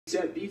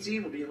Set B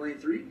team will be in lane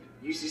 3.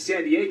 UC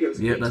San Diego's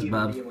A team will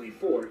be in lane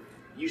 4.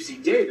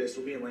 UC Davis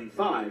will be in lane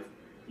 5.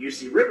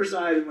 UC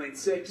Riverside in lane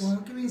 6. Well,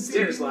 how come you say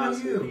Stanislaus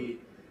BYU? will be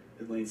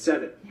in lane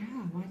 7. Yeah,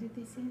 why did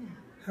they say that?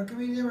 How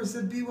come you never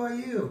said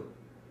BYU?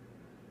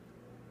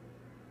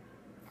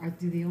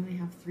 Do they only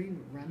have 3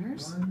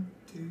 runners? 1,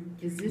 2,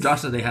 3. Is this?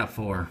 Josh said they have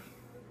 4.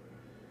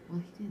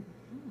 Well, he didn't.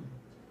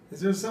 Is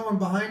there someone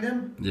behind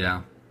him?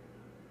 Yeah.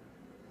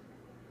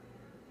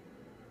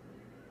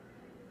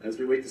 As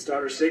we wait the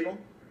starter signal.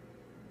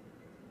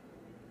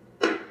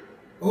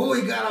 Oh,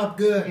 he got off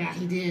good. Yeah,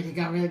 he did. He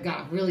got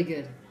really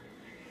good.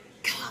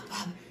 Come on,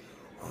 Bubba.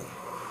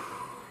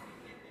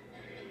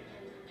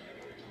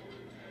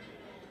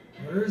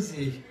 Where is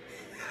he?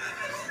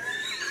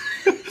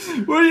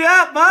 Where you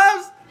at,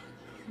 Bubs?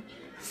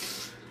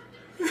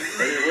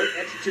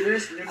 Entry to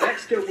this, New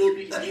Mexico will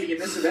be competing in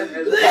this event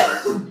as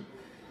well.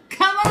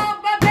 Come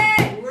on,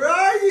 Bubba! Where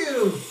are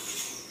you?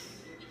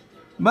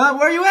 Bub,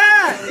 where you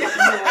at?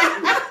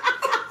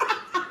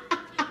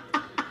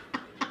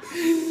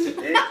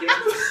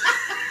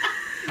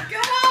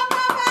 Come on,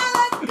 Bubba!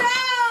 Let's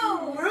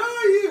go! Where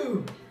are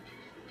you?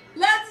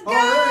 Let's go! Oh,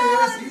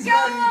 there he is. He's Let's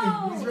right go!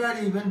 even. He's right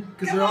even.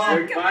 Because Come they're all.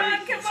 on,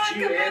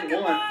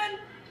 come on.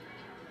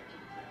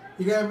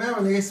 You gotta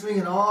remember, they're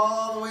swinging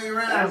all the way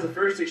around. As the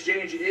first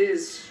exchange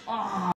is. Oh.